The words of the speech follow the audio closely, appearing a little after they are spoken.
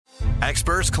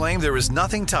Experts claim there is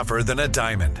nothing tougher than a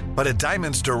diamond. But at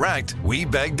Diamonds Direct, we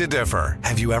beg to differ.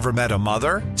 Have you ever met a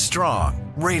mother?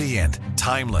 Strong, radiant,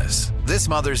 timeless. This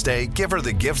Mother's Day, give her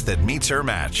the gift that meets her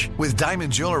match. With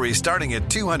diamond jewelry starting at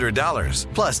 $200.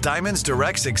 Plus Diamonds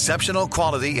Direct's exceptional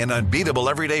quality and unbeatable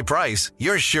everyday price,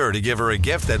 you're sure to give her a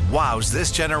gift that wows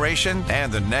this generation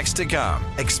and the next to come.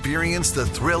 Experience the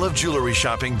thrill of jewelry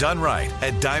shopping done right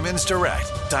at Diamonds Direct.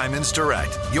 Diamonds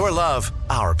Direct. Your love,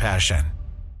 our passion.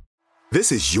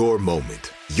 This is your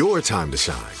moment, your time to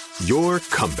shine, your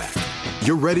comeback.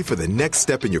 You're ready for the next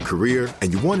step in your career,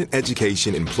 and you want an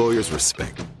education employers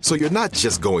respect. So you're not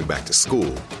just going back to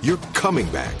school, you're coming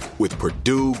back with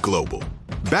Purdue Global.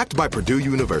 Backed by Purdue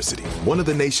University, one of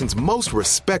the nation's most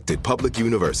respected public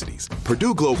universities,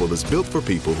 Purdue Global is built for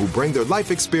people who bring their life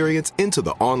experience into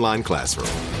the online classroom.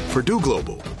 Purdue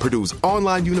Global, Purdue's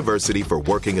online university for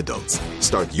working adults.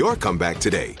 Start your comeback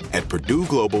today at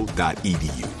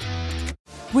purdueglobal.edu.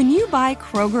 When you buy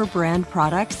Kroger brand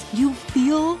products, you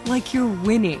feel like you're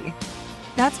winning.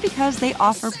 That's because they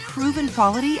offer proven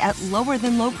quality at lower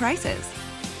than low prices.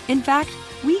 In fact,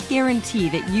 we guarantee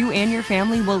that you and your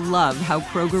family will love how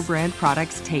Kroger brand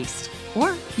products taste,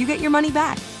 or you get your money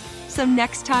back. So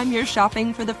next time you're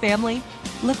shopping for the family,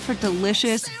 look for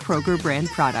delicious Kroger brand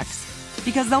products,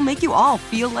 because they'll make you all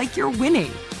feel like you're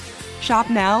winning. Shop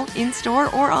now, in-store,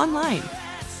 or online.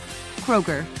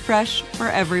 Kroger, fresh for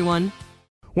everyone.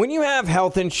 When you have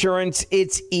health insurance,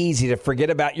 it's easy to forget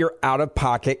about your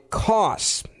out-of-pocket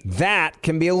costs. That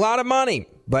can be a lot of money,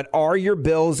 but are your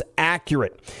bills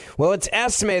accurate? Well, it's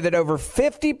estimated that over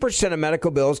 50% of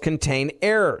medical bills contain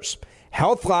errors.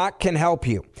 HealthLock can help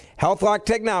you. HealthLock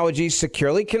technology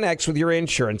securely connects with your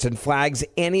insurance and flags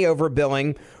any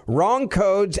overbilling, wrong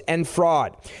codes, and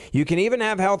fraud. You can even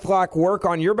have HealthLock work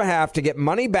on your behalf to get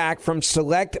money back from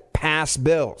select past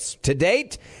bills. To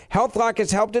date, HealthLock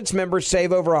has helped its members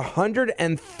save over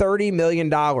 $130 million.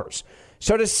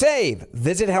 So to save,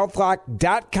 visit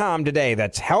healthlock.com today.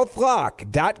 That's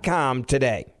healthlock.com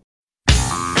today.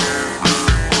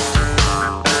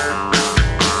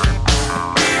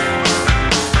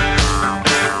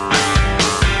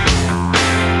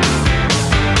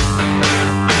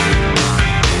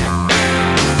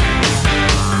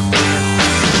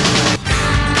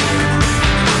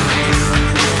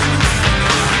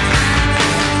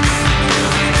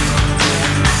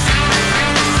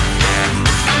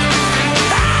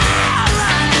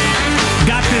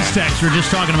 Text. We're just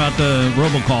talking about the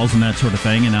robocalls and that sort of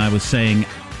thing, and I was saying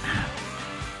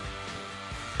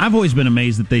I've always been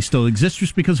amazed that they still exist,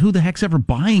 just because who the heck's ever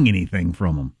buying anything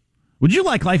from them? Would you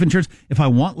like life insurance? If I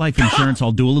want life insurance,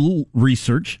 I'll do a little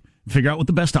research, figure out what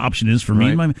the best option is for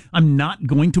me. Right. I'm not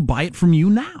going to buy it from you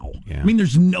now. Yeah. I mean,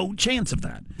 there's no chance of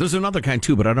that. There's another kind,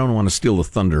 too, but I don't want to steal the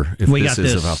thunder if we this got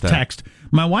is this about that. Text.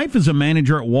 My wife is a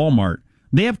manager at Walmart.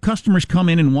 They have customers come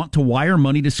in and want to wire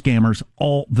money to scammers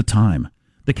all the time.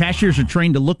 The cashiers are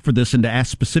trained to look for this and to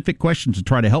ask specific questions to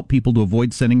try to help people to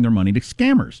avoid sending their money to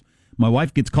scammers. My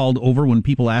wife gets called over when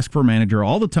people ask for a manager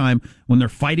all the time when they're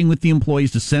fighting with the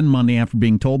employees to send money after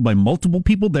being told by multiple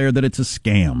people there that it's a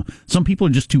scam. Some people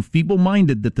are just too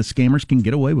feeble-minded that the scammers can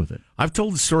get away with it. I've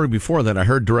told the story before that I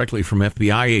heard directly from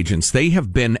FBI agents. They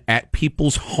have been at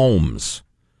people's homes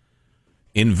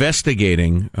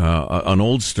investigating an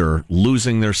oldster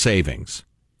losing their savings.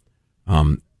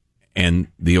 And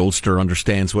the oldster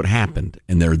understands what happened,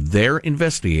 and they're there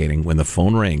investigating when the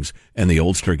phone rings, and the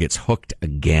oldster gets hooked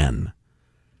again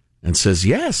and says,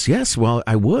 yes, well,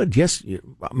 I would. Yes,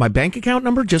 my bank account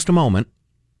number, just a moment.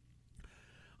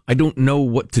 I don't know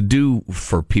what to do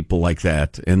for people like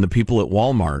that and the people at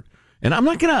Walmart. And I'm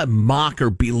not going to mock or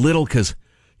belittle because,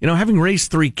 having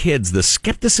raised 3 kids, the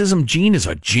skepticism gene is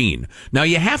a gene. Now,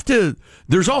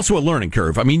 there's also a learning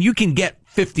curve. I mean, you can get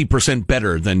 50%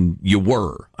 better than you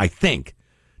were, I think,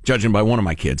 judging by one of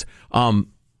my kids.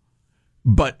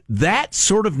 But that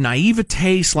sort of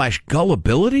naivete /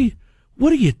 gullibility,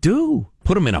 what do?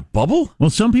 Put them in a bubble? Well,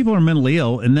 some people are mentally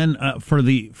ill, and then for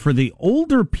the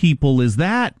older people, is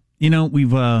that,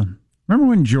 we've remember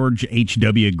when George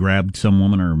H.W. grabbed some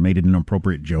woman or made an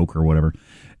inappropriate joke or whatever,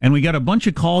 and we got a bunch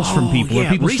of calls from people. Yeah,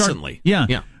 where people recently.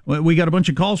 We got a bunch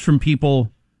of calls from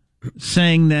people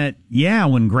saying that,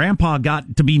 when Grandpa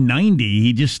got to be 90,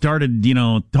 he just started,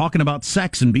 talking about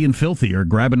sex and being filthy or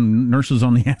grabbing nurses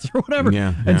on the ass or whatever.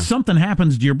 Yeah. And something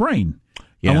happens to your brain.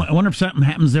 Yeah. I wonder if something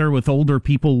happens there with older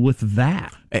people with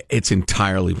that. It's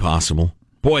entirely possible.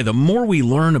 Boy, the more we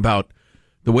learn about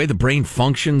the way the brain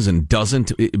functions and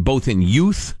doesn't, both in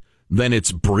youth, then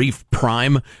it's brief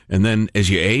prime, and then as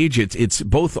you age, it's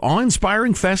both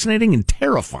awe-inspiring, fascinating, and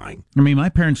terrifying. I mean, my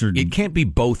parents are... It can't be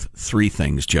both three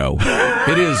things, Joe.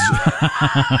 It is...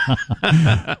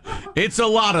 It's a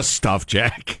lot of stuff,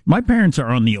 Jack. My parents are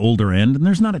on the older end, and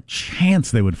there's not a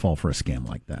chance they would fall for a scam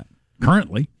like that.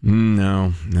 Currently.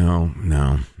 No.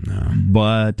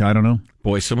 But I don't know.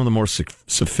 Boy, some of the more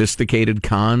sophisticated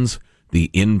cons, the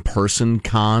in-person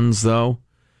cons, though,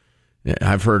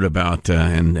 I've heard about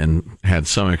and had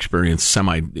some experience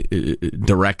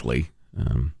semi-directly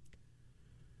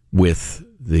with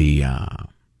the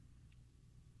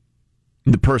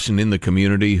person in the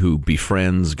community who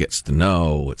befriends, gets to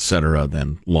know, etc.,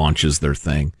 then launches their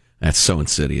thing. That's so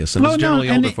insidious. And it's generally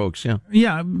older folks, yeah.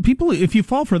 Yeah, people, if you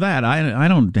fall for that, I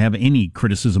don't have any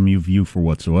criticism of you for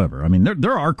whatsoever. I mean,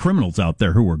 there are criminals out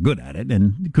there who are good at it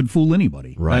and could fool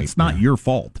anybody. Right. That's not your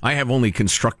fault. I have only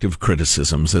constructive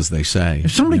criticisms, as they say.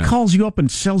 If somebody calls you up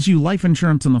and sells you life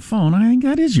insurance on the phone, I think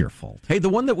that is your fault. Hey, the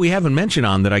one that we haven't mentioned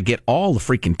on that I get all the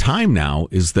freaking time now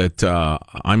is that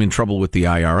I'm in trouble with the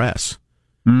IRS.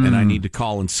 And I need to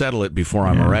call and settle it before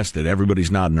I'm arrested. Everybody's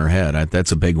nodding their head.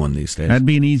 That's a big one these days. That'd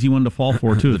be an easy one to fall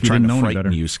for, too, if you didn't know any better. Trying to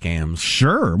frighten you scams.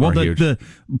 Sure. Well, the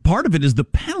part of it is the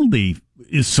penalty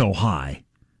is so high.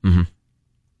 Mm-hmm.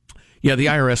 Yeah, the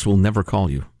IRS will never call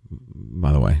you,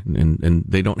 by the way. And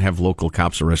they don't have local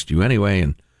cops arrest you anyway,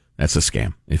 and that's a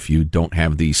scam if you don't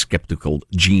have the skeptical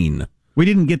gene. We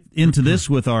didn't get into this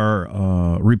with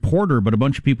our reporter, but a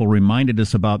bunch of people reminded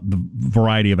us about the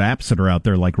variety of apps that are out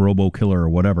there, like RoboKiller or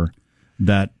whatever,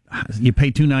 that you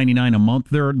pay $2.99 a month.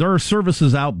 There are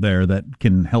services out there that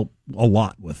can help a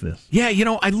lot with this. Yeah,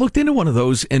 I looked into one of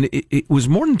those, and it was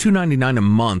more than $2.99 a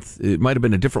month. It might have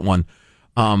been a different one.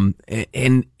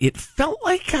 And it felt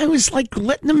like I was like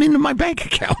letting them into my bank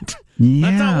account. Yeah.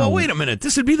 I thought, well, wait a minute,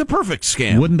 this would be the perfect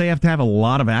scam. Wouldn't they have to have a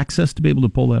lot of access to be able to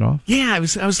pull that off? Yeah, I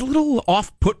was a little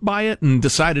off-put by it and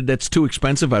decided that's too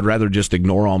expensive. I'd rather just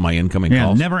ignore all my incoming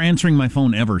calls. Never answering my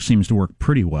phone ever seems to work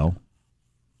pretty well.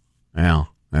 Yeah.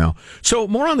 So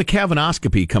more on the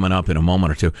Kavanoscopy coming up in a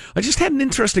moment or two. I just had an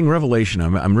interesting revelation.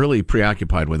 I'm really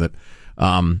preoccupied with it.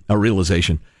 A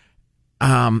realization.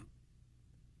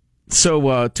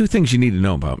 So two things you need to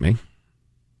know about me.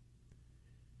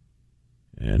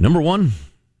 Number one,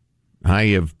 I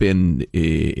have been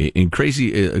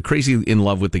crazy in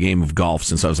love with the game of golf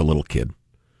since I was a little kid,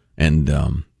 and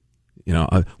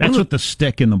that's with the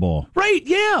stick in the ball, right?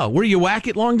 Yeah, where you whack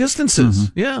it long distances.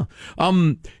 Mm-hmm. Yeah,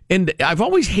 and I've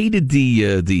always hated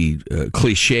the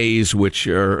cliches, which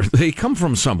they come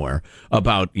from somewhere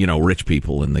about rich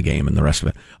people in the game and the rest of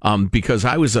it. Because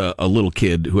I was a little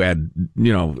kid who had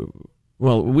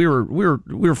well, we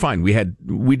were fine.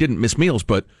 We didn't miss meals,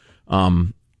 but.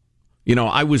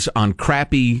 I was on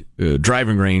crappy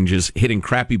driving ranges, hitting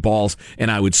crappy balls, and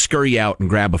I would scurry out and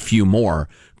grab a few more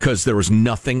because there was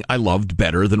nothing I loved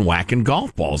better than whacking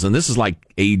golf balls. And this is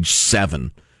like age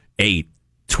 7, 8,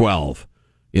 12,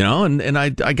 and I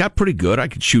got pretty good. I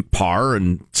could shoot par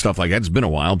and stuff like that. It's been a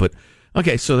while, but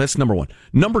okay, so that's number one.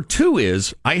 Number two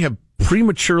is I have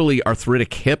prematurely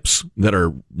arthritic hips that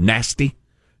are nasty,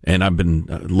 and I've been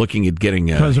looking at getting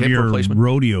a because of hip your replacement.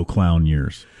 Rodeo clown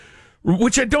years.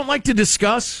 Which I don't like to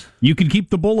discuss. You could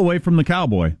keep the bull away from the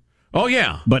cowboy. Oh,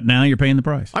 yeah. But now you're paying the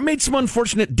price. I made some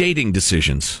unfortunate dating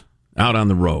decisions out on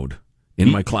the road in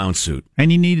my clown suit.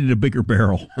 And you needed a bigger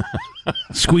barrel.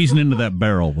 Squeezing into that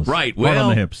barrel was right hard on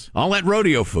the hips. All that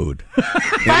rodeo food.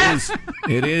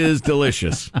 It is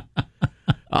delicious.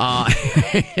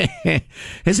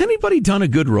 Has anybody done a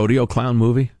good rodeo clown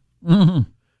movie? Mm-hmm.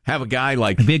 Have a guy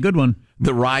like... It'd be a good one.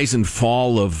 The rise and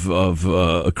fall of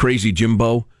a crazy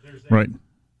Jimbo. Right.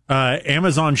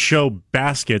 Amazon show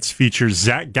Baskets features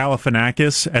Zach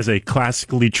Galifianakis as a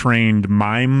classically trained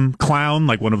mime clown,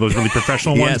 like one of those really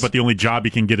professional yes. ones, but the only job he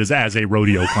can get is as a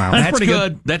rodeo clown. That's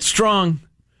good. That's strong.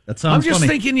 That sounds I'm just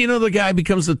funny. thinking, the guy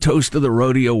becomes the toast of the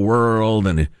rodeo world,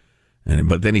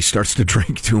 but then he starts to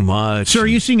drink too much. So are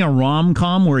you seeing a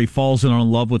rom-com where he falls in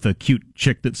love with a cute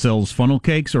chick that sells funnel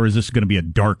cakes, or is this going to be a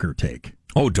darker take?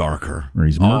 Oh, darker. Where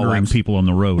he's murdering people on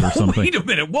the road or something. Wait a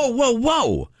minute.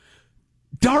 Whoa.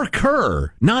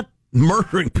 Darker. Not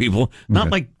murdering people. Not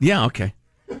like, yeah, okay.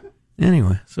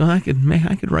 Anyway, so I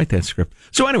could write that script.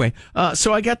 So anyway,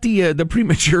 so I got the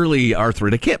prematurely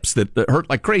arthritic hips that hurt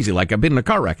like crazy, like I've been in a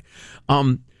car wreck.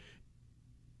 And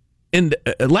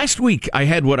last week I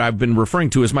had what I've been referring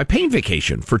to as my pain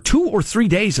vacation. For 2 or 3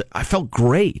 days, I felt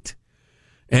great.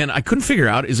 And I couldn't figure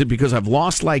out, is it because I've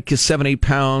lost like 7-8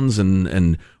 pounds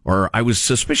or I was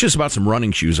suspicious about some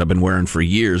running shoes I've been wearing for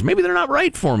years. Maybe they're not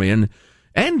right for me.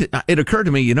 And it occurred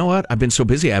to me, you know what? I've been so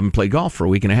busy I haven't played golf for a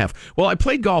week and a half. Well, I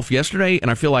played golf yesterday and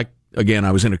I feel like again,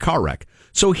 I was in a car wreck.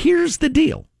 So here's the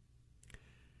deal.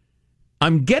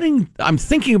 I'm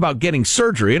thinking about getting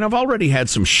surgery, and I've already had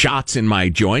some shots in my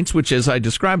joints, which, as I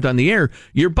described on the air,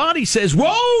 your body says,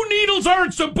 whoa, needles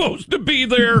aren't supposed to be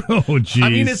there. Oh, geez. I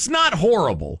mean, it's not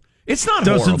horrible. It's not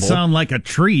Doesn't horrible. sound like a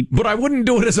treat. But I wouldn't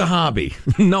do it as a hobby.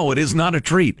 No, it is not a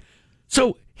treat.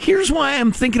 So here's why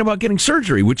I'm thinking about getting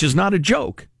surgery, which is not a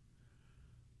joke.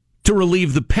 To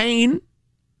relieve the pain,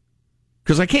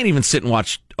 because I can't even sit and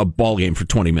watch a ball game for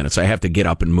 20 minutes. I have to get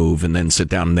up and move and then sit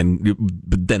down, and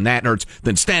then that hurts,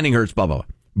 then standing hurts, blah, blah, blah.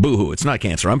 Boo-hoo, it's not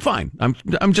cancer. I'm fine.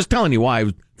 I'm just telling you why I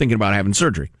was thinking about having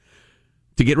surgery.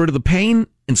 To get rid of the pain,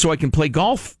 and so I can play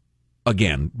golf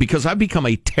again, because I've become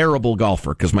a terrible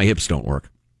golfer because my hips don't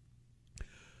work.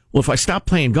 Well, if I stop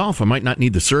playing golf, I might not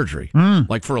need the surgery,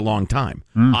 like for a long time.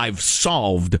 I've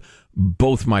solved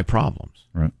both my problems.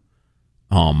 Right.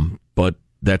 But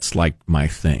that's like my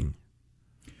thing.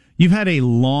 You've had a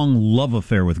long love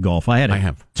affair with golf. I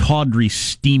have. Tawdry,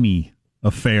 steamy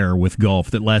affair with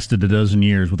golf that lasted a dozen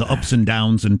years with the ups and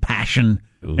downs and passion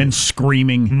and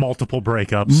screaming. Multiple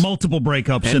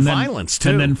breakups. And then, violence, too.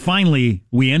 And then finally,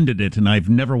 we ended it, and I've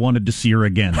never wanted to see her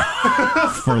again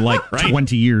for like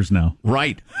 20 years now.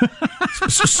 Right.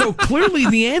 So clearly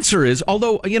the answer is,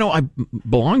 although, I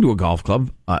belong to a golf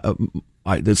club,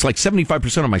 it's like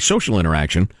 75% of my social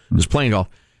interaction is playing golf.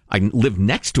 I live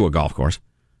next to a golf course.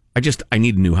 I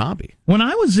need a new hobby. When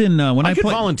I was in, I could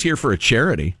volunteer for a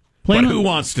charity, but who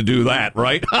wants to do that,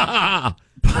 right?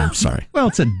 I'm sorry. Well,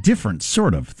 it's a different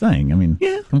sort of thing. I mean,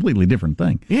 completely different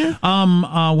thing. Yeah.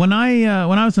 When I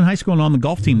was in high school and on the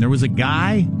golf team, there was a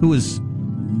guy who was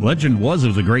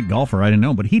a great golfer. I didn't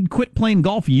know, but he'd quit playing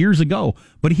golf years ago.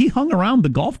 But he hung around the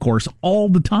golf course all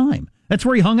the time. That's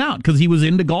where he hung out because he was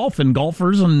into golf and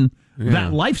golfers and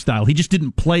that lifestyle. He just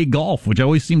didn't play golf, which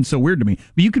always seemed so weird to me.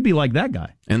 But you could be like that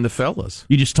guy. And the fellas.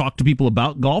 You just talk to people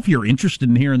about golf. You're interested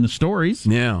in hearing the stories.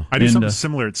 Yeah. I do something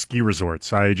similar at ski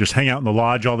resorts. I just hang out in the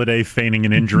lodge all the day, feigning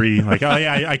an injury. Like,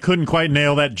 I couldn't quite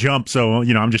nail that jump, so,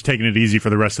 I'm just taking it easy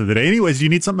for the rest of the day. Anyways, do you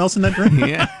need something else in that drink?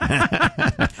 Yeah.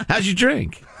 How's your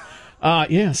drink? So I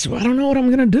don't know what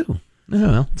I'm going to do.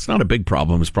 Well, it's not a big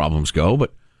problem as problems go,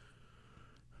 but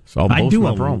solve both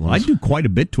my problems. I do quite a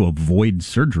bit to avoid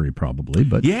surgery, probably.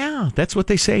 But yeah, that's what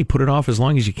they say. Put it off as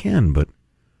long as you can. But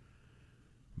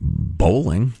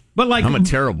bowling, I'm a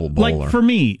terrible bowler. Like for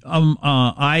me,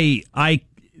 the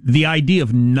idea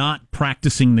of not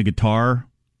practicing the guitar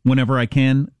whenever I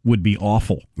can would be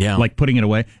awful. Yeah, like putting it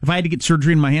away. If I had to get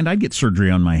surgery in my hand, I'd get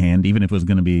surgery on my hand, even if it was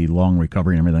going to be long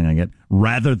recovery and everything I get,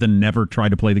 rather than never try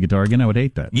to play the guitar again. I would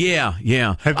hate that. Yeah.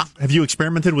 Have you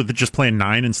experimented with just playing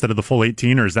 9 instead of the full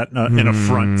 18, or is that an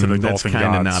affront to the golfing gods? That's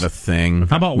kind of not a thing.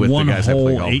 How about one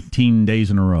whole 18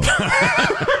 days in a row?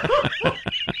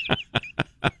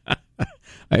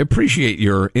 I appreciate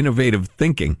your innovative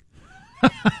thinking.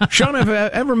 Sean, have I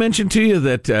ever mentioned to you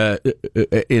that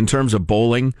in terms of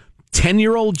bowling,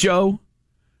 10-year-old Joe,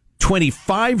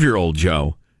 25-year-old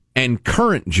Joe, and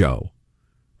current Joe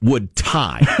would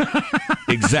tie?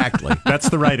 Exactly. That's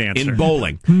the right answer. In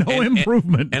bowling. No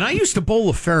improvement. And I used to bowl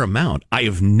a fair amount. I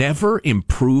have never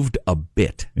improved a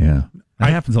bit. Yeah. That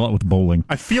happens a lot with bowling.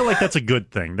 I feel like that's a good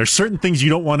thing. There's certain things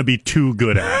you don't want to be too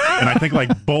good at, and I think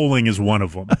like bowling is one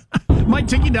of them. It might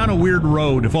take you down a weird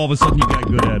road if all of a sudden you got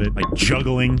good at it. Like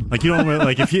juggling. Like you don't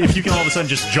like if you can all of a sudden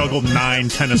just juggle 9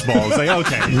 tennis balls. Like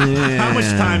okay, how much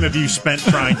time have you spent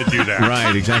trying to do that?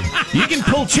 Right, exactly. You can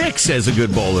pull chicks as a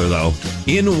good bowler though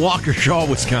in Waukesha,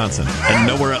 Wisconsin, and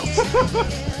nowhere else.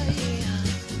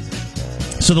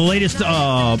 So the latest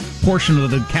portion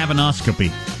of the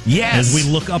cavanoscopy. Yes. As we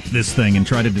look up this thing and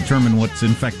try to determine what's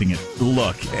infecting it.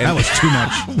 Look. That was too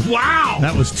much. Wow.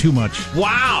 That was too much.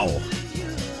 Wow.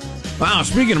 Wow,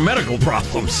 speaking of medical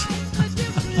problems.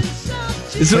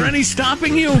 Is there any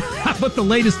stopping you? How about the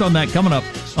latest on that coming up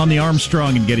on the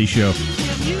Armstrong and Getty Show?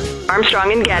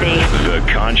 Armstrong and Getty. The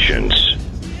conscience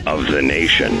of the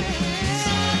nation.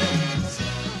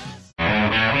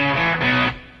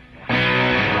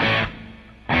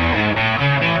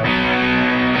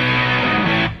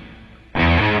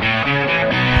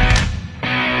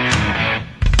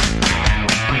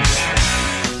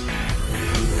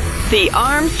 The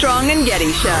Armstrong and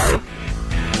Getty Show.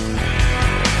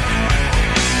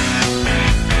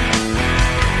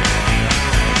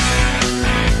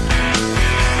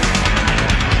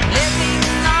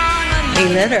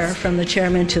 A letter from the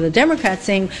chairman to the Democrats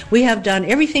saying, we have done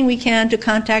everything we can to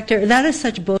contact her. That is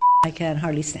such bull. I can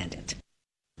hardly stand it.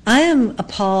 I am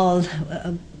appalled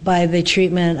by the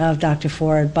treatment of Dr.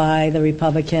 Ford by the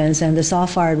Republicans and this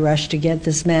all-fired rush to get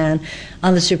this man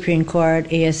on the Supreme Court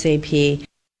ASAP.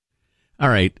 All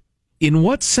right. in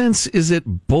what sense is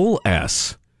it bull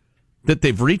S that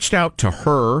they've reached out to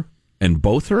her and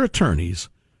both her attorneys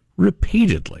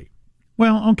repeatedly?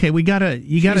 Well, okay,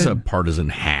 She's a partisan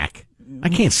hack. I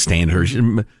can't stand her.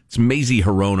 It's Mazie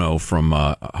Hirono from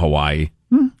Hawaii.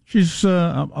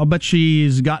 I'll bet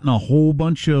she's gotten a whole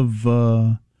bunch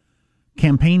of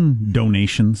campaign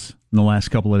donations in the last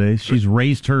couple of days. She's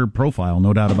raised her profile,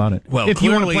 no doubt about it. Well, if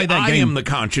you want to play that game, I am the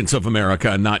conscience of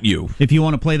America, not you. If you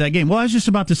want to play that game. Well, I was just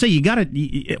about to say, you got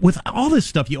to, with all this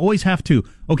stuff, you always have to,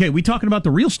 okay, are we talking about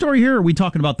the real story here, or are we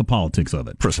talking about the politics of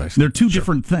it? Precisely. They're two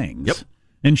different things. Yep.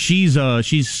 And she's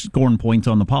scoring points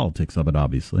on the politics of it,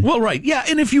 obviously. Well, right. Yeah,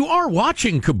 and if you are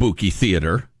watching Kabuki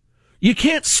theater, you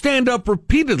can't stand up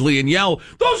repeatedly and yell,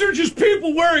 "Those are just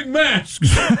people wearing masks."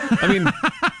 I mean,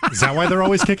 is that why they're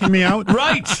always kicking me out?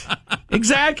 Right.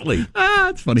 Exactly.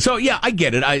 That's funny. So, yeah, I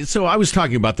get it. I was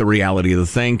talking about the reality of the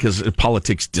thing because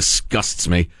politics disgusts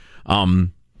me.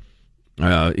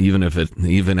 Even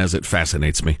as it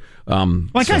fascinates me.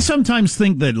 I sometimes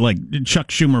think that, like, Chuck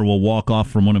Schumer will walk off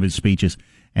from one of his speeches,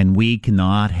 and we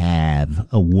cannot have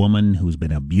a woman who's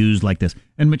been abused like this.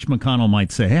 And Mitch McConnell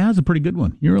might say, "Hey, that was a pretty good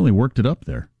one. You really worked it up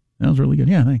there. That was really good.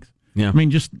 Yeah, thanks." Yeah. I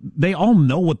mean, just, they all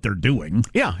know what they're doing.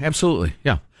 Yeah, absolutely.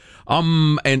 Yeah.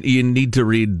 And you need to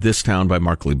read This Town by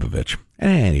Mark Leibovich.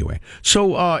 Anyway,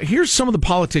 so here's some of the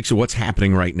politics of what's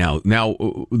happening right now. Now,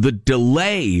 the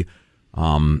delay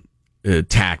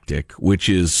tactic, which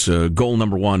is goal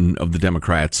number one of the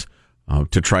Democrats,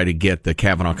 to try to get the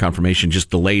Kavanaugh confirmation just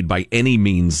delayed by any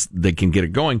means they can get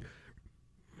it going,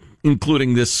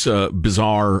 including this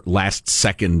bizarre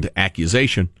last-second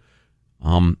accusation.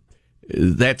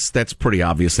 That's pretty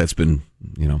obvious. That's been,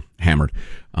 hammered.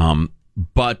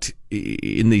 But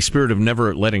in the spirit of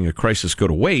never letting a crisis go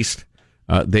to waste,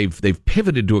 they've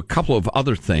pivoted to a couple of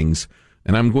other things,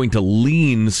 and I'm going to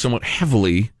lean somewhat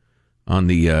heavily on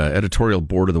the editorial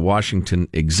board of the Washington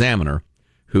Examiner,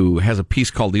 who has a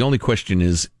piece called "The Only Question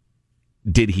Is,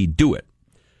 Did He Do It?"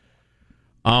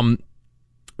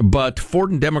 But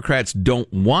Ford and Democrats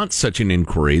don't want such an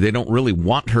inquiry. They don't really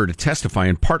want her to testify,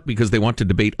 in part because they want to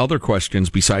debate other questions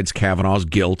besides Kavanaugh's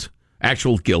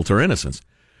actual guilt or innocence.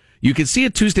 You could see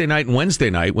it Tuesday night and Wednesday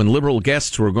night when liberal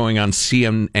guests were going on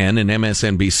CNN and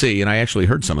MSNBC, and I actually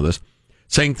heard some of this,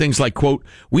 saying things like, quote,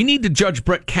 "We need to judge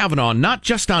Brett Kavanaugh not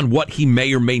just on what he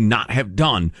may or may not have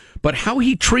done, but how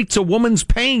he treats a woman's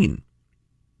pain."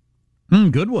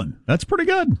 Good one. That's pretty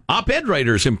good. Op-ed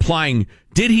writers implying,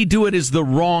 did he do it is the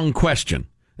wrong question.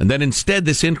 And then instead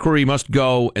this inquiry must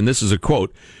go, and this is a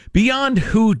quote, "beyond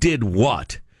who did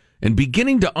what, and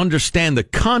beginning to understand the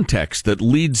context that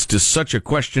leads to such a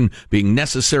question being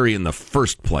necessary in the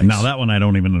first place." Now that one I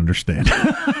don't even understand.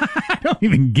 I don't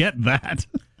even get that.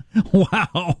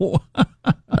 Wow.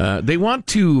 They want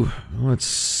to, let's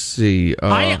see.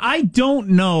 I don't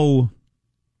know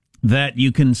that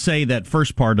you can say that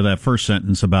first part of that first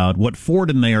sentence about what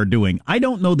Ford and they are doing. I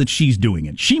don't know that she's doing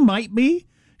it. She might be.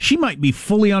 She might be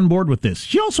fully on board with this.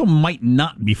 She also might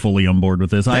not be fully on board with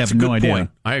this. I have no idea.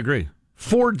 Point. I agree.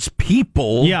 Ford's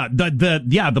people. Yeah,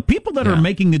 the people that are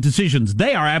making the decisions,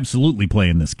 they are absolutely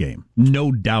playing this game.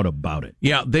 No doubt about it.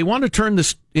 Yeah, they want to turn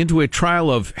this into a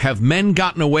trial of, have men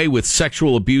gotten away with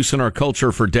sexual abuse in our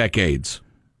culture for decades?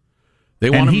 They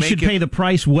want to he should pay the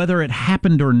price whether it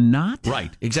happened or not?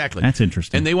 Right, exactly. That's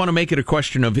interesting. And they want to make it a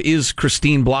question of, is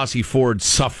Christine Blasey Ford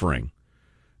suffering?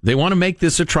 They want to make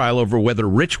this a trial over whether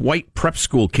rich white prep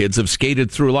school kids have skated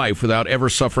through life without ever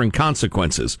suffering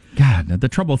consequences. God, the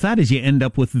trouble with that is you end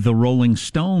up with the Rolling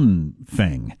Stone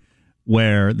thing,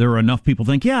 where there are enough people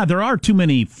think, yeah, there are too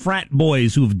many frat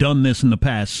boys who've done this in the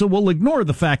past, so we'll ignore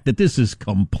the fact that this is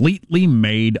completely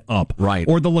made up. Right.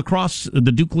 Or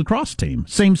the Duke lacrosse team,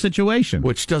 same situation.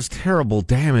 Which does terrible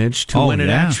damage to when it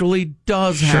actually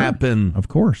does happen. Of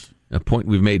course. A point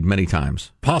we've made many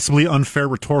times. Possibly unfair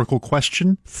rhetorical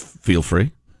question. Feel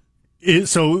free.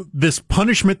 So this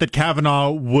punishment that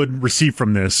Kavanaugh would receive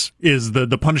from this is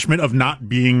the punishment of not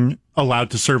being allowed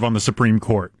to serve on the Supreme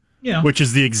Court. Yeah. Which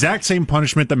is the exact same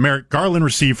punishment that Merrick Garland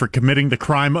received for committing the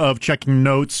crime of checking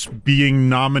notes being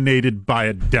nominated by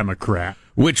a Democrat.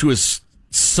 Which was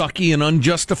sucky and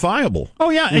unjustifiable. Oh,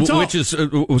 yeah. Which is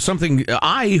something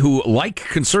I, who like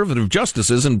conservative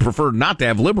justices and prefer not to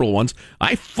have liberal ones,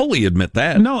 I fully admit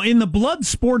that. No, in the blood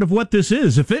sport of what this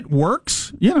is, if it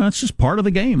works, it's just part of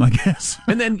the game, I guess.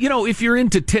 And then, if you're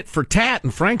into tit for tat,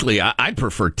 and frankly, I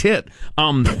prefer tit,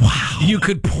 you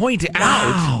could point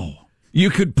out... You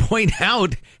could point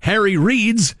out Harry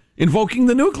Reid's invoking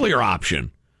the nuclear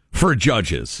option for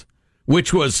judges,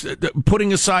 which was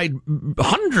putting aside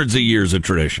hundreds of years of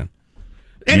tradition.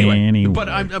 Anyway. But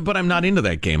I'm not into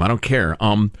that game. I don't care.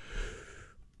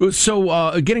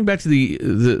 So getting back to the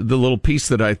little piece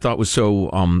that I thought was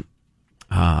so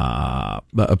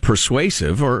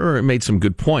persuasive, or it made some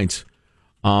good points.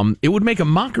 It would make a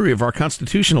mockery of our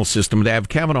constitutional system to have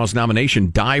Kavanaugh's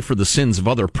nomination die for the sins of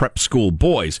other prep school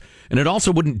boys. And it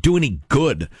also wouldn't do any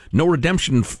good. No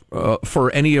redemption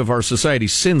for any of our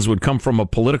society's sins would come from a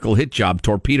political hit job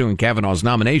torpedoing Kavanaugh's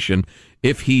nomination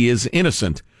if he is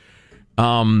innocent.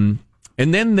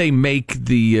 And then they make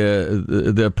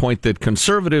the point that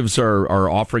conservatives are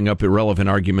offering up irrelevant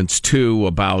arguments, too,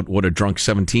 about what a drunk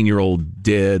 17-year-old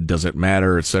did, does it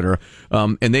matter, et cetera.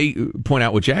 And they point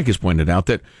out what Jack has pointed out,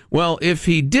 that, well, if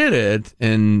he did it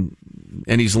and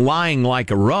he's lying like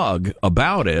a rug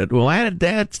about it, well,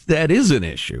 that is an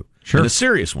issue. Sure. And a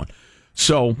serious one.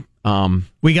 So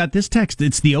we got this text.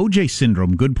 It's the O.J.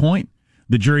 syndrome. Good point.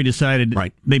 The jury decided,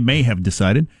 right. They may have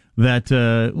decided that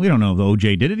we don't know if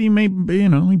O.J. did it.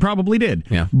 He probably did.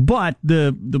 Yeah. But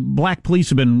the black police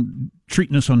have been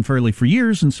treating us unfairly for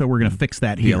years, and so we're going to fix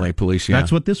that here. The LA police, yeah.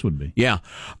 That's what this would be. Yeah.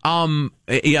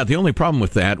 The only problem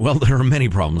with that, well, there are many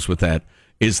problems with that,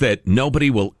 is that nobody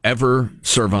will ever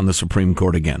serve on the Supreme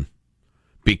Court again,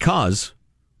 because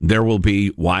there will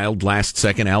be wild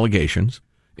last-second allegations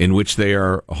in which they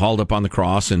are hauled up on the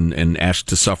cross and asked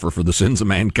to suffer for the sins of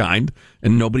mankind,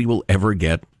 and nobody will ever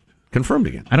get confirmed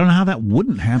again. I don't know how that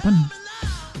wouldn't happen,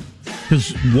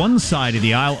 because one side of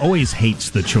the aisle always hates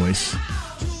the choice.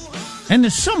 And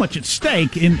there's so much at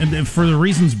stake for the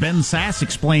reasons Ben Sass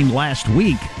explained last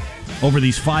week over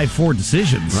these 5-4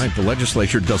 decisions. Right, the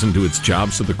legislature doesn't do its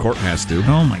job, so the court has to.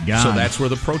 Oh, my God. So that's where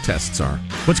the protests are.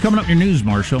 What's coming up in your news,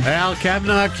 Marshall? Al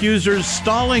Kavanaugh accusers'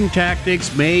 stalling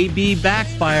tactics may be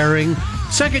backfiring.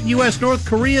 Second U.S.-North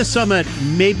Korea summit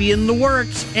may be in the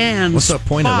works. And what's the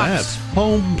point of that?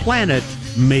 Home planet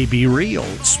may be real.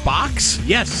 Spock's?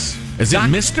 Yes. As in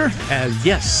Mr.?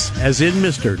 Yes, as in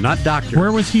Mr., not Doctor.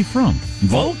 Where was he from?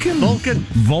 Vulcan?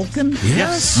 Vulcan?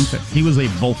 Yes. Okay. He was a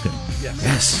Vulcan.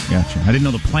 Yes. Gotcha. I didn't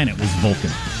know the planet was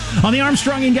Vulcan. On the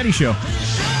Armstrong and Getty Show.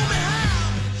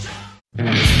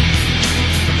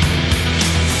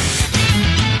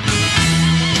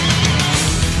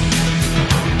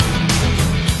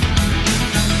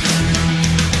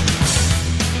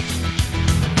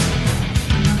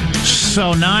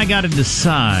 So now I got to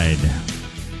decide.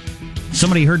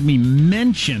 Somebody heard me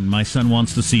mention my son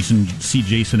wants to see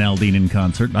Jason Aldean in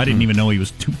concert. I didn't even know he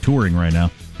was touring right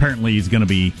now. Apparently he's going to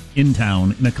be in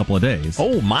town in a couple of days.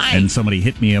 Oh, my. And somebody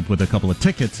hit me up with a couple of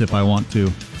tickets if I want to.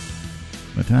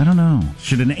 But I don't know.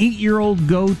 Should an 8-year-old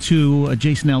go to a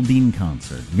Jason Aldean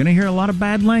concert? You're going to hear a lot of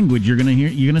bad language. You're going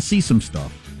to see some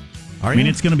stuff. I mean,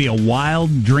 it's going to be a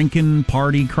wild drinking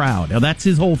party crowd. Now, that's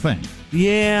his whole thing.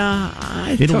 Yeah,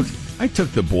 I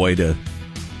took the boy to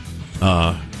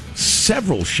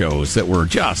several shows that were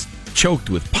just choked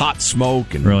with pot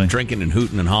smoke and really? Drinking and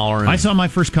hooting and hollering. I saw my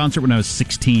first concert when I was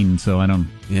 16, so I don't...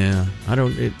 Yeah,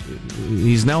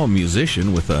 he's now a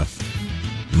musician with a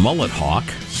mullet hawk,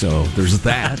 so there's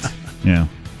that. Yeah.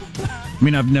 I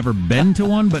mean, I've never been to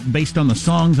one, but based on the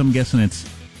songs, I'm guessing it's...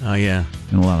 Oh, yeah.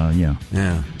 And a lot of, yeah.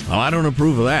 Yeah. Well, I don't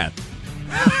approve of that.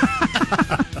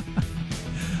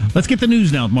 Let's get the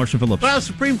news now with Marshall Phillips. Well,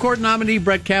 Supreme Court nominee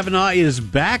Brett Kavanaugh is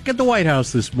back at the White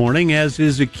House this morning as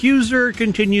his accuser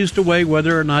continues to weigh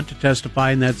whether or not to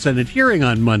testify in that Senate hearing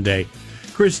on Monday.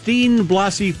 Christine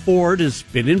Blasey Ford has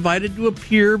been invited to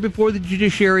appear before the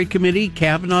Judiciary Committee.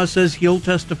 Kavanaugh says he'll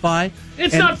testify.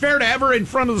 It's not fair to have her in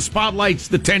front of the spotlights,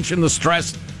 the tension, the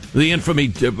stress, the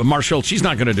infamy. Marshall, she's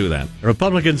not going to do that.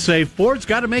 Republicans say Ford's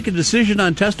got to make a decision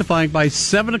on testifying by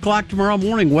 7 o'clock tomorrow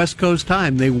morning, West Coast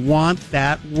time. They want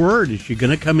that word. Is she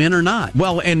going to come in or not?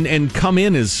 Well, and come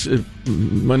in is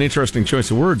an interesting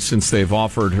choice of words since they've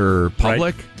offered her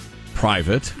public,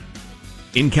 private,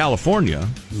 in California.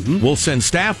 Mm-hmm. We'll send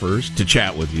staffers to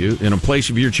chat with you in a place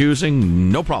of your choosing.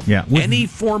 No problem. Yeah, any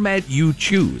format you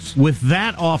choose. With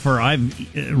that offer, I've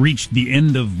reached the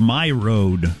end of my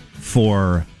road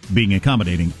for being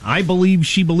accommodating. I believe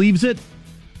she believes it,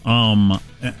 and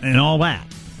all that.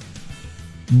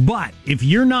 But if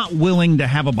you're not willing to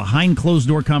have a behind closed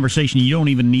door conversation, you don't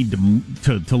even need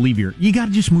to leave your. You got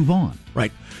to just move on,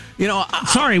 right? You know,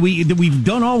 sorry, we've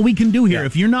done all we can do here. Yeah.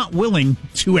 If you're not willing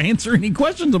to answer any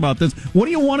questions about this, what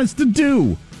do you want us to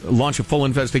do? Launch a full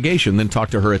investigation, then talk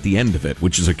to her at the end of it,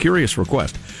 which is a curious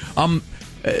request.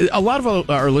 A lot of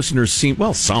our listeners seem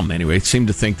to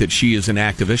think that she is an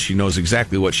activist. She knows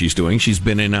exactly what she's doing. She's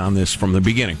been in on this from the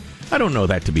beginning. I don't know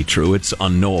that to be true. It's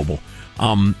unknowable.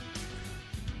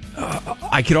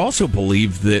 I could also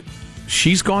believe that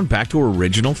she's gone back to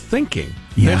original thinking.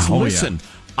 Yeah. Listen,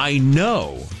 I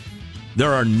know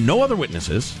there are no other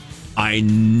witnesses. I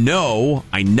know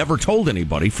I never told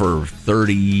anybody for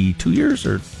 32 years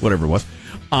or whatever it was.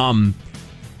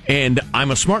 And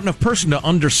I'm a smart enough person to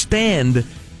understand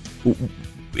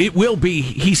it will be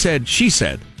he said, she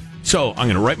said. So I'm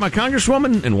going to write my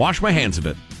congresswoman and wash my hands of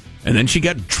it. And then she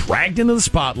got dragged into the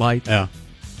spotlight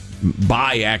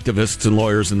by activists and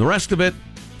lawyers and the rest of it,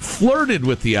 flirted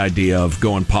with the idea of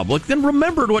going public, then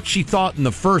remembered what she thought in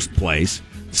the first place,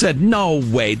 said, no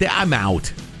way, I'm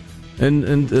out.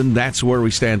 And that's where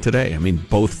we stand today. I mean,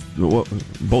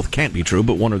 both can't be true,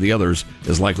 but one or the other is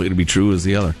as likely to be true as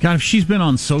the other. God, if she's been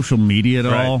on social media at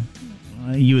all,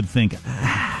 you would think,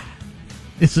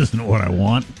 this isn't what I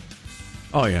want.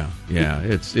 Oh, yeah.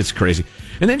 It's crazy.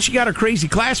 And then she got her crazy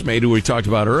classmate, who we talked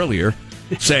about earlier,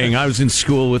 saying, I was in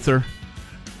school with her.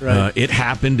 Right. It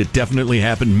happened. It definitely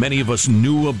happened. Many of us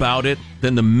knew about it.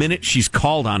 Then the minute she's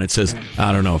called on it, says,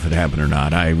 I don't know if it happened or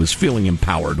not. I was feeling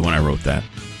empowered when I wrote that.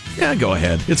 Yeah, go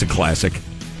ahead. It's a classic.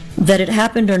 That it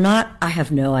happened or not, I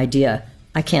have no idea.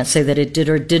 I can't say that it did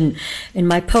or didn't. In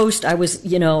my post, I was,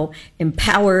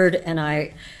 empowered, and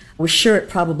I was sure it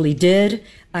probably did.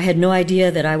 I had no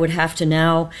idea that I would have to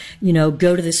now,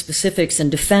 go to the specifics and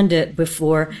defend it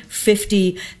before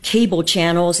 50 cable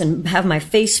channels and have my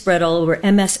face spread all over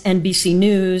MSNBC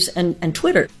News and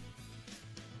Twitter.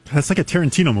 That's like a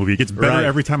Tarantino movie. It gets better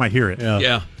every time I hear it.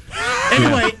 Yeah.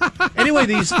 Anyway,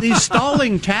 these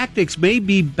stalling tactics may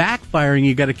be backfiring.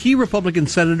 You got a key Republican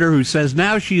senator who says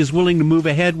now she is willing to move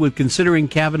ahead with considering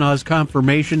Kavanaugh's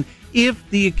confirmation if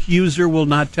the accuser will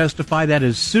not testify. That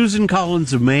is Susan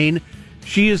Collins of Maine.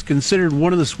 She is considered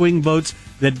one of the swing votes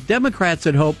that Democrats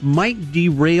had hoped might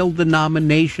derail the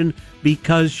nomination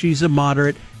because she's a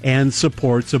moderate and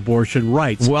supports abortion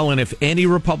rights. Well, and if any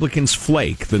Republicans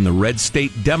flake, then the red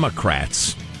state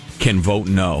Democrats can vote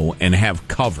no and have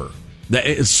cover. That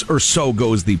is, or so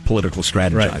goes the political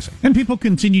strategizing. Right. And people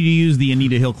continue to use the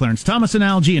Anita Hill, Clarence Thomas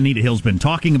analogy. Anita Hill's been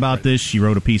talking about this. She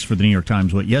wrote a piece for the New York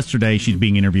Times yesterday. She's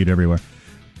being interviewed everywhere.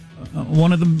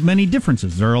 One of the many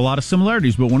differences, there are a lot of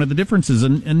similarities, but one of the differences,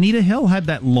 Anita Hill had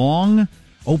that long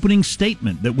opening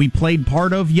statement that we played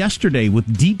part of yesterday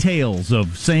with details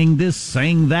of saying this,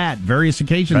 saying that, various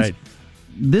occasions. Right.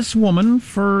 This woman,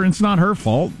 it's not her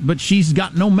fault, but she's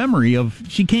got no memory of,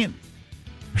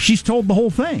 she's told the whole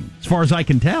thing, as far as I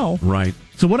can tell. Right.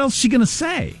 So what else is she going to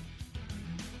say?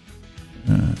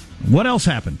 What else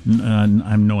happened? I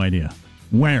have no idea.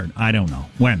 Where? I don't know.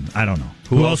 When? I don't know.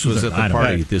 Who else was at the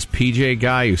party? This PJ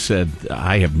guy who said,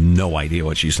 I have no idea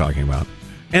what she's talking about.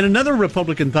 And another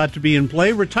Republican thought to be in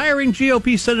play, retiring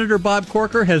GOP Senator Bob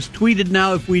Corker has tweeted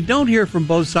now, if we don't hear from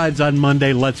both sides on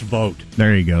Monday, let's vote.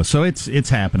 There you go. So it's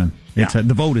happening.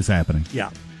 The vote is happening. Yeah.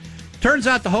 Turns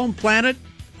out the home planet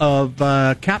of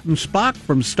Captain Spock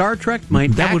from Star Trek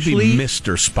might that would be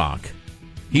Mr. Spock.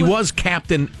 He was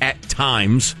captain at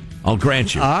times, I'll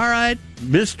grant you. All right,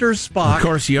 Mr. Spock. Of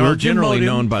course, you are generally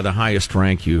known by the highest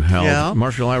rank you held. Yeah.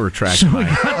 Marshall, I retract my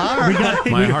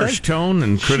harsh tone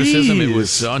and criticism. Jeez. It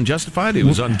was unjustified. It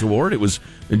was untoward. It was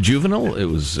juvenile. It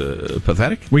was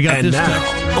pathetic. We got and this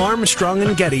now, Armstrong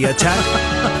and Getty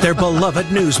attack their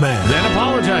beloved newsman. Then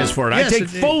apologize for it. Yes, I take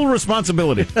full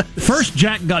responsibility. First,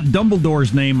 Jack got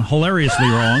Dumbledore's name hilariously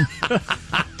wrong.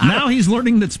 Now he's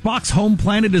learning that Spock's home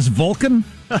planet is Vulcan.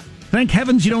 Thank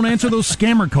heavens you don't answer those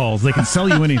scammer calls. They can sell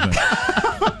you anything.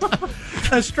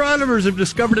 Astronomers have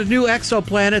discovered a new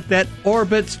exoplanet that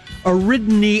orbits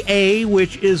Eridani A,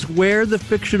 which is where the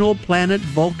fictional planet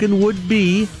Vulcan would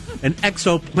be. An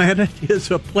exoplanet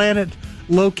is a planet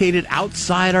located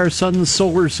outside our sun's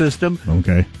solar system.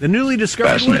 Okay. The newly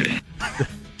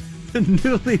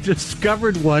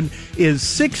discovered one is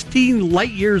 16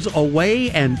 light years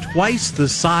away and twice the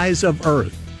size of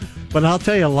Earth. But I'll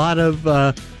tell you, a lot of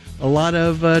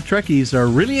Trekkies are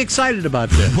really excited about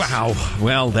this. Wow.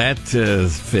 Well, that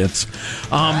fits.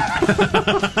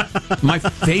 My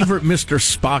favorite Mr.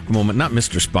 Spock moment, not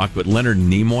Mr. Spock, but Leonard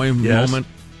Nimoy moment,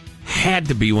 had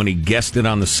to be when he guessed it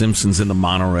on The Simpsons in the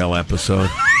monorail episode.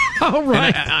 Oh,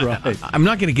 right. I'm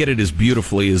not going to get it as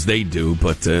beautifully as they do,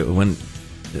 but when,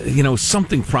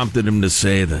 something prompted him to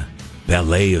say the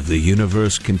ballet of the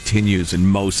universe continues, and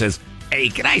Mo says, hey,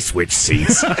 can I switch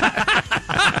seats?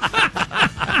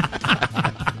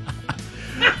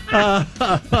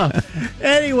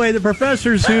 Anyway, the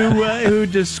professors who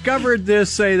discovered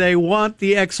this say they want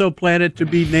the exoplanet to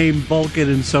be named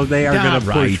Vulcan, and so they are going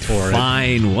to push for it.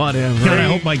 Fine, whatever. God, I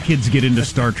hope my kids get into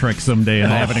Star Trek someday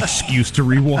and I have an excuse to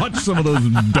rewatch some of those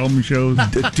dumb shows.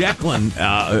 Declan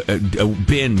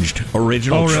binged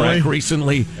original Trek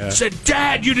recently. Said,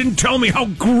 "Dad, you didn't tell me how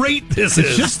great this is."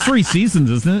 It's just 3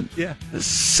 seasons, isn't it? Yeah.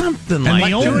 Something And like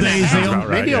the old days,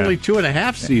 maybe only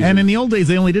 2.5 seasons. And in the old days,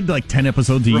 they only did like 10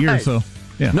 episodes a year, so...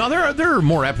 Yeah. No, there are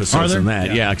more episodes than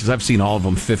that. Yeah, because I've seen all of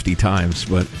them 50 times.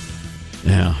 But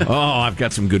yeah, I've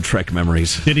got some good Trek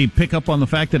memories. Did he pick up on the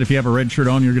fact that if you have a red shirt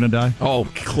on, you're going to die? Oh,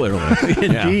 clearly,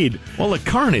 indeed. Yeah. Well, the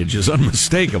carnage is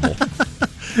unmistakable.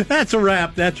 That's a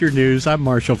wrap. That's your news. I'm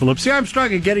Marshall Phillips, the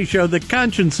Armstrong and Getty Show, the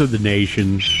conscience of the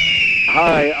nation.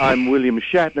 Hi, I'm William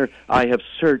Shatner. I have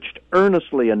searched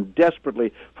earnestly and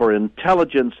desperately for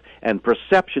intelligence and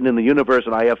perception in the universe,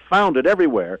 and I have found it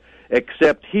everywhere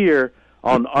except here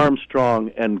on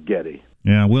Armstrong and Getty.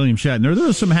 Yeah, William Shatner. There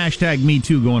was some hashtag Me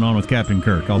Too going on with Captain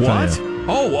Kirk, I'll tell you.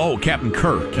 Oh, Captain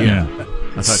Kirk. Yeah. I thought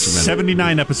you meant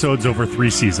 79 episodes over 3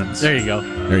 seasons. There you go.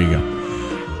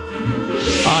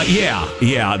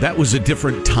 Yeah, that was a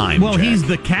different time. Well, Jack. he's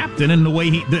the captain, and the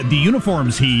way the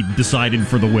uniforms he decided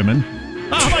for the women.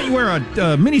 How about you wear a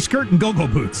miniskirt and go-go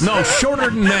boots? No, shorter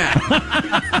than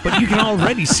that. But you can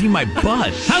already see my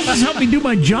butt. How does this help me do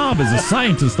my job as a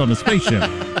scientist on a spaceship?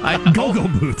 Go-go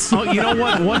boots. Oh, you know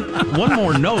what? One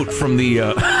more note from the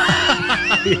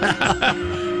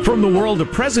from the world of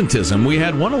presentism. We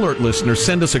had one alert listener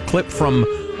send us a clip from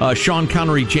Sean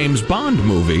Connery James Bond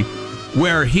movie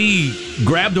where he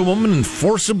grabbed a woman and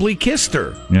forcibly kissed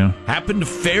her. Yeah. Happened to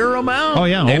fair amount. Oh,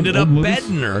 yeah. Ended up movies.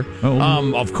 bedding her.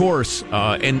 Of course.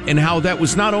 And how that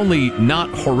was not only not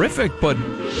horrific, but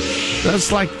that's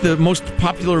like the most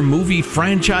popular movie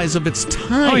franchise of its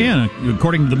time. Oh, yeah.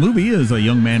 According to the movie, as a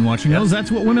young man watching those,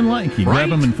 that's what women like. You grab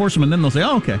them and force them, and then they'll say,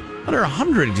 oh, okay. There are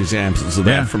 100 examples of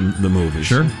that from the movies.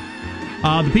 Sure.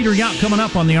 The Peter Yacht coming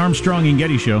up on the Armstrong and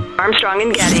Getty Show. Armstrong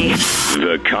and Getty.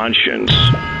 The conscience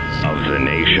of the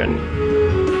nation.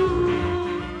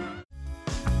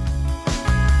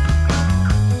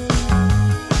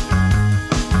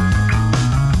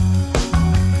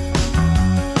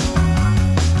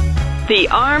 The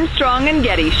Armstrong and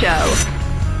Getty Show.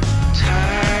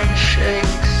 Time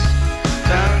shakes,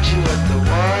 found you at the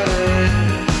water.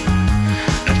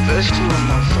 At first you were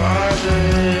my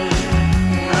father,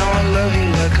 now I love you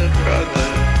like a brother.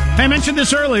 I mentioned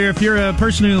this earlier. If you're a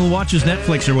person who watches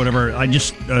Netflix or whatever, I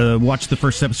just watched the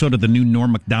first episode of the new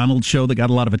Norm Macdonald show that got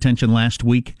a lot of attention last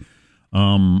week.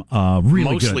 Really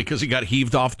Mostly because he got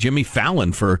heaved off Jimmy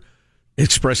Fallon for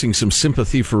expressing some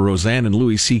sympathy for Roseanne and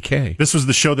Louis C.K. This was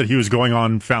the show that he was going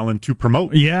on Fallon to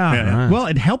promote. Yeah. Well,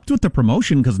 it helped with the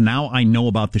promotion because now I know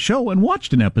about the show and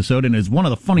watched an episode, and it's one of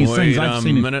the funniest things I've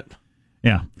seen.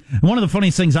 Yeah. One of the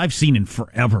funniest things I've seen in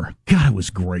forever. God, it was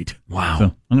great. Wow. So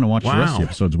I'm going to watch the rest of the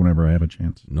episodes whenever I have a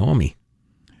chance. Normie.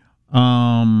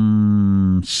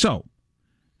 So,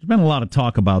 there's been a lot of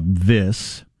talk about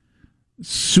this.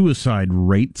 Suicide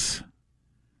rates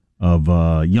of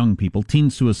young people, teen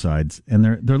suicides, and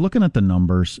they're looking at the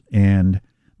numbers, and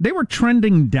they were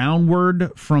trending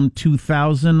downward from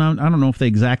 2000. I don't know if they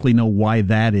exactly know why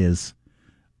that is.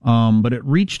 But it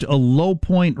reached a low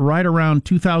point right around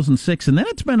 2006, and then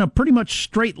it's been a pretty much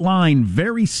straight line,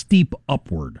 very steep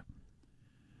upward.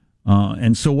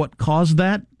 And so what caused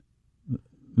that?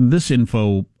 This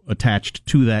info attached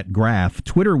to that graph.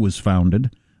 Twitter was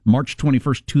founded March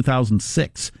 21st,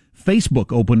 2006.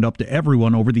 Facebook opened up to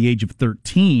everyone over the age of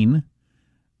 13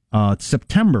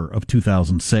 September of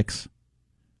 2006.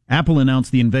 Apple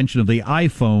announced the invention of the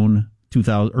iPhone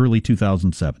early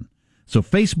 2007. So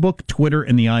Facebook, Twitter,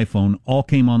 and the iPhone all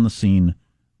came on the scene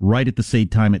right at the same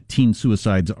time that teen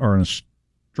suicides are in a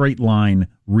straight line,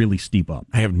 really steep up.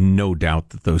 I have no doubt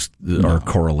that those are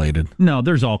correlated. No,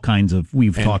 there's all kinds of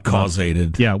we've talked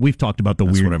causated. Yeah, we've talked about the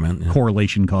weird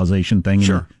correlation causation thing.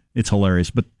 Sure, it's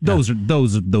hilarious, but those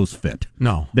fit.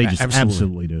 No, they just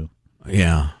absolutely do.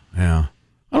 Yeah. I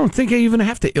don't think I even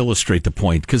have to illustrate the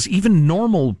point because even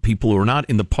normal people who are not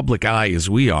in the public eye as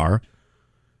we are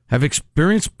have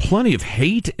experienced plenty of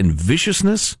hate and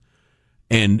viciousness,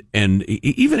 and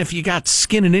even if you got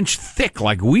skin an inch thick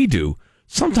like we do,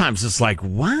 sometimes it's like,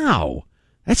 wow,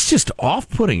 that's just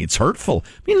off-putting. It's hurtful. I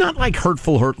mean, not like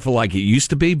hurtful like it used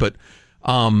to be, but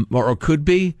or could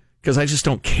be, because I just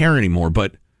don't care anymore.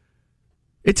 But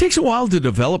it takes a while to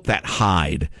develop that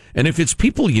hide, and if it's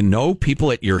people you know,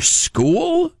 people at your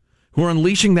school who are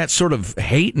unleashing that sort of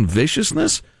hate and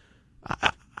viciousness,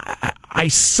 I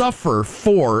suffer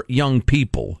for young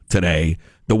people today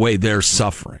the way they're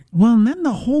suffering. Well, and then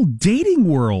the whole dating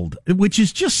world, which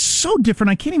is just so different.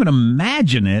 I can't even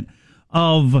imagine it,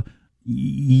 of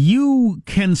you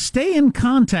can stay in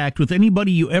contact with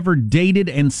anybody you ever dated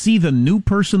and see the new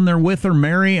person they're with or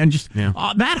marry, and just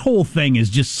that whole thing is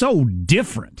just so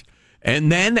different.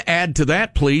 And then add to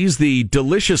that, please, the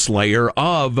delicious layer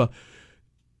of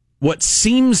what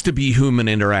seems to be human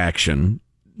interaction,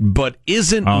 but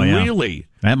isn't really.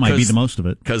 That might be the most of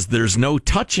it. Because there's no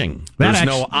touching. There's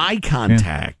no eye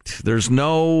contact. Yeah. There's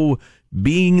no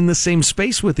being in the same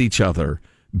space with each other,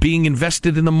 being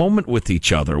invested in the moment with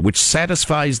each other, which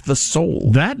satisfies the soul.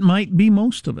 That might be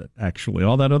most of it, actually.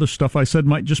 All that other stuff I said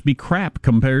might just be crap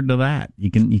compared to that.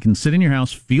 You can sit in your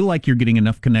house, feel like you're getting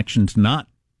enough connection to not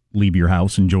leave your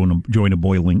house and join a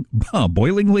boiling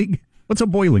league. What's a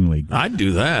boiling league? I'd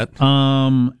do that.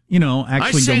 Actually,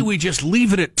 I say we just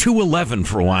leave it at 211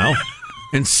 for a while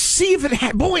and see if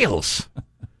it boils.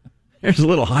 There's a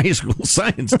little high school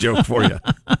science joke for you.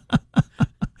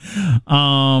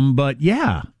 But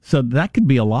yeah, so that could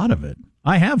be a lot of it.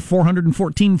 I have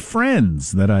 414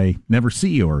 friends that I never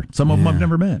see, or some of them I've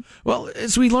never met. Well,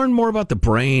 as we learn more about the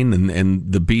brain and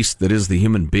the beast that is the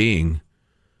human being,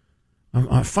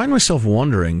 I find myself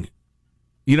wondering,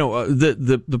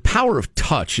 the power of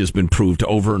touch has been proved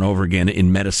over and over again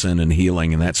in medicine and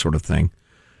healing and that sort of thing.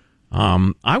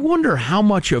 I wonder how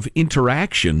much of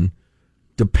interaction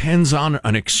depends on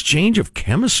an exchange of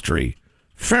chemistry,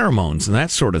 pheromones, and that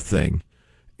sort of thing.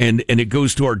 And it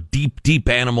goes to our deep, deep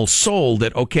animal soul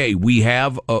that, okay, we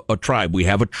have a tribe, we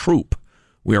have a troop,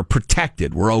 we are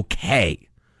protected, we're okay.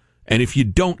 And if you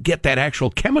don't get that actual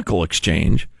chemical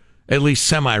exchange, at least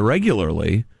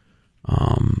semi-regularly,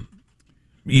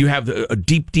 you have a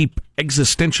deep, deep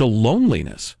existential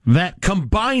loneliness.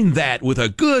 Combine that with a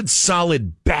good,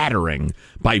 solid battering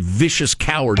by vicious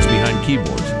cowards behind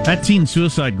keyboards. That teen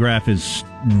suicide graph is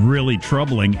really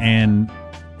troubling, and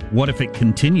what if it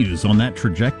continues on that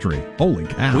trajectory? Holy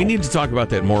cow. We need to talk about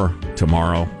that more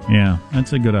tomorrow. Yeah,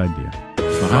 that's a good idea.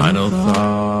 Final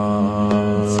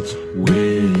thoughts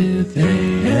with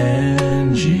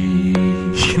A-N-G.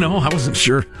 I wasn't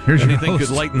sure anything could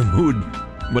lighten the mood,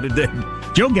 but it did.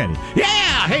 Joe Getty.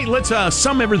 Yeah! Hey, let's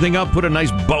sum everything up, put a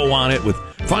nice bow on it with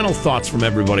final thoughts from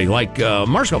everybody, like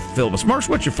Marshall Phillips. Marsh,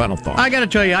 what's your final thought? I got to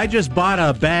tell you, I just bought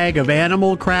a bag of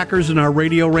animal crackers in our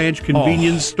Radio Ranch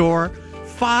convenience store.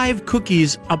 5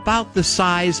 cookies about the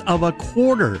size of a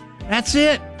quarter. That's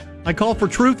it. I call for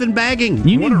truth in bagging.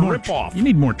 What a ripoff. You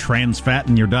need more trans fat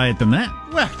in your diet than that.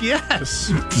 Well,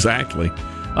 yes. Exactly.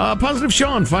 Positive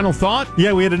Sean, final thought?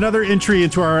 Yeah, we had another entry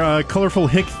into our Colorful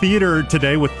Hick Theater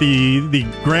today with the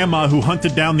grandma who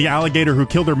hunted down the alligator who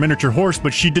killed her miniature horse,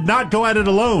 but she did not go at it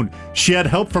alone. She had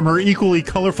help from her equally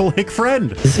colorful hick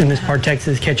friend. In this part of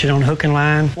Texas, catch it on hook and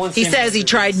line. He says he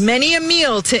tried many a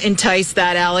meal to entice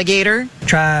that alligator.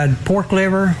 Tried pork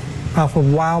liver off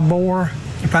of wild boar,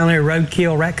 and finally a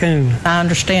roadkill raccoon. I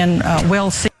understand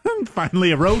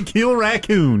Finally a roadkill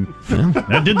raccoon.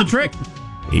 That did the trick.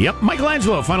 Yep.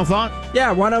 Michelangelo, final thought? Yeah,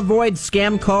 want to avoid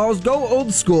scam calls? Go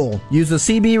old school. Use a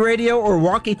CB radio or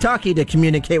walkie-talkie to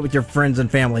communicate with your friends and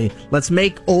family. Let's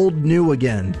make old new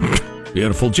again.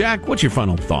 Beautiful. Jack, what's your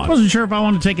final thought? I wasn't sure if I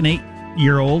wanted to take an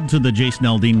 8-year-old to the Jason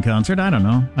Aldean concert. I don't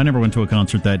know. I never went to a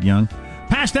concert that young.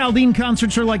 Past Aldean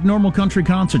concerts are like normal country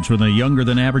concerts with a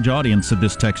younger-than-average audience, said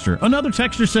this texter. Another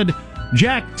texter said,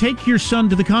 Jack, take your son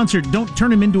to the concert. Don't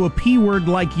turn him into a P-word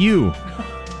like you.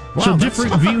 Wow, so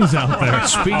different views out there.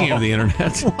 Speaking of the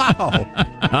internet.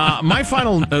 Wow. My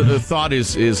final thought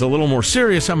is a little more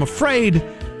serious. I'm afraid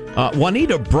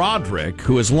Juanita Broderick,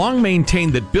 who has long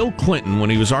maintained that Bill Clinton, when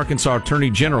he was Arkansas Attorney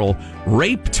General,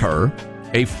 raped her,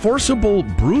 a forcible,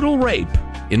 brutal rape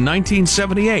in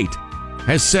 1978,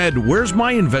 has said, where's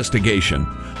my investigation?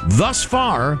 Thus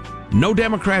far, no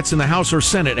Democrats in the House or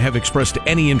Senate have expressed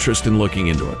any interest in looking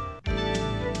into it.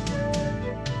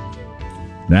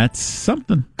 That's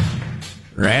something.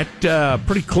 That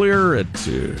pretty clear at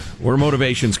where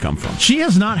motivations come from. She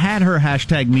has not had her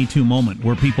hashtag #MeToo moment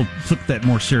where people took that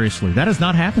more seriously. That has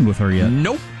not happened with her yet.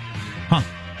 Nope. Huh.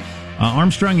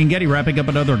 Armstrong and Getty wrapping up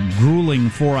another grueling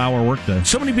 4-hour workday.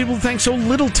 So many people think so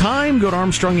little time. Go to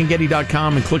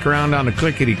ArmstrongandGetty.com and click around on the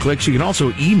clickety-clicks. You can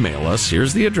also email us.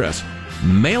 Here's the address.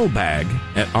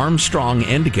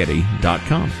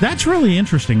 mailbag@ArmstrongandGetty.com. That's really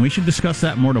interesting. We should discuss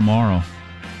that more tomorrow.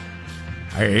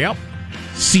 Yep.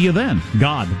 See you then.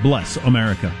 God bless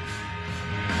America.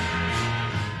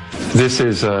 This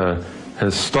is a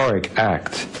historic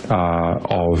act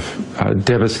of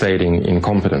devastating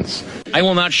incompetence. I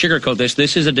will not sugarcoat this.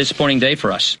 This is a disappointing day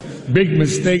for us. Big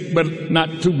mistake, but not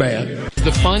too bad.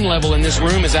 The fun level in this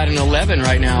room is at an 11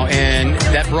 right now, and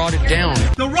that brought it down.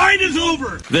 The ride is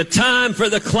over. The time for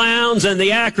the clowns and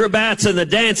the acrobats and the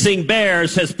dancing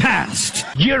bears has passed.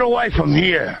 Get away from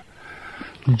here.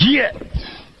 Get.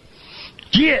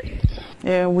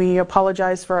 We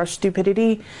apologize for our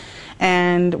stupidity,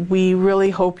 and we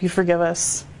really hope you forgive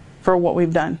us for what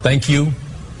we've done. Thank you,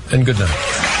 and good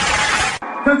night.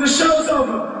 Because the show's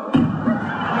over.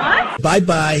 What?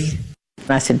 Bye-bye.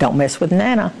 I said, don't mess with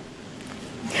Nana.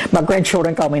 My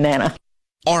grandchildren call me Nana.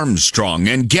 Armstrong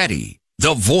and Getty,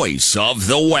 the voice of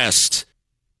the West.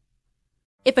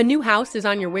 If a new house is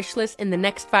on your wish list in the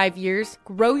next 5 years,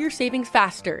 grow your savings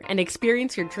faster and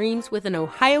experience your dreams with an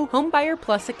Ohio Homebuyer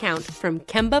Plus account from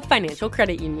Kemba Financial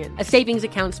Credit Union. A savings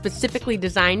account specifically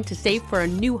designed to save for a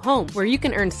new home, where you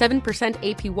can earn 7%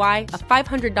 APY, a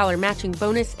 $500 matching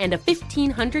bonus, and a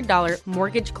 $1,500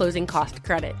 mortgage closing cost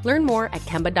credit. Learn more at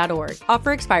Kemba.org.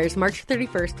 Offer expires March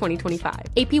 31st, 2025.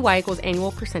 APY equals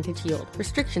annual percentage yield.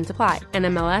 Restrictions apply.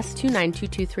 NMLS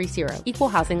 292230. Equal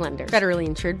housing lender. Federally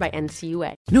insured by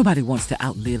NCUA. Nobody wants to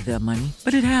outlive their money,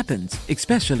 but it happens,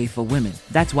 especially for women.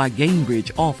 That's why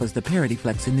Gainbridge offers the Parity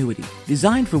Flex annuity,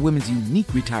 designed for women's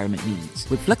unique retirement needs,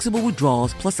 with flexible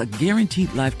withdrawals plus a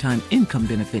guaranteed lifetime income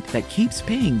benefit that keeps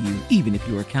paying you even if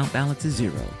your account balance is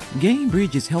zero.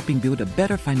 Gainbridge is helping build a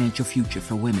better financial future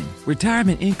for women.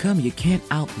 Retirement income you can't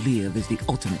outlive is the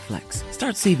ultimate flex.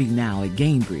 Start saving now at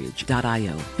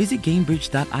Gainbridge.io. Visit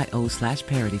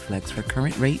Gainbridge.io/ParityFlex for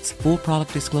current rates, full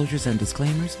product disclosures and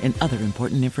disclaimers, and other important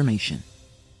information.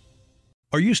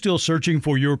 Are you still searching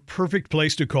for your perfect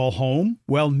place to call home?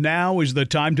 Well, now is the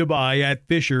time to buy at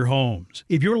Fisher Homes.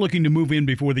 If you're looking to move in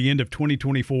before the end of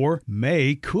 2024,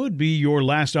 May could be your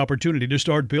last opportunity to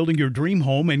start building your dream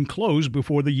home and close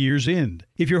before the year's end.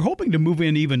 If you're hoping to move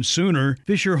in even sooner,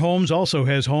 Fisher Homes also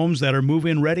has homes that are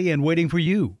move-in ready and waiting for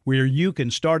you, where you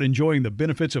can start enjoying the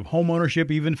benefits of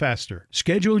homeownership even faster.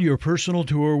 Schedule your personal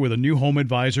tour with a new home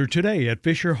advisor today at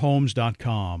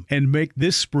FisherHomes.com and make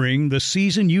this spring the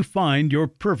season you find your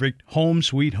perfect home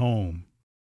sweet home.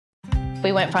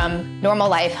 We went from normal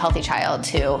life, healthy child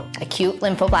to acute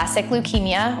lymphoblastic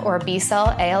leukemia, or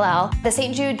B-cell ALL. The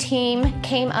St. Jude team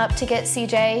came up to get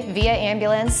CJ via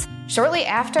ambulance. Shortly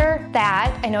after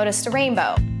that, I noticed a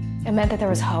rainbow. It meant that there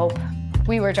was hope.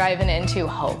 We were driving into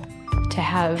hope. To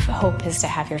have hope is to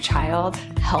have your child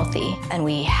healthy, and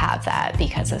we have that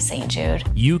because of St. Jude.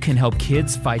 You can help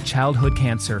kids fight childhood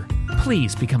cancer.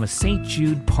 Please become a St.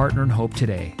 Jude Partner in Hope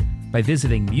today by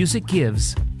visiting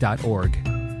musicgives.org.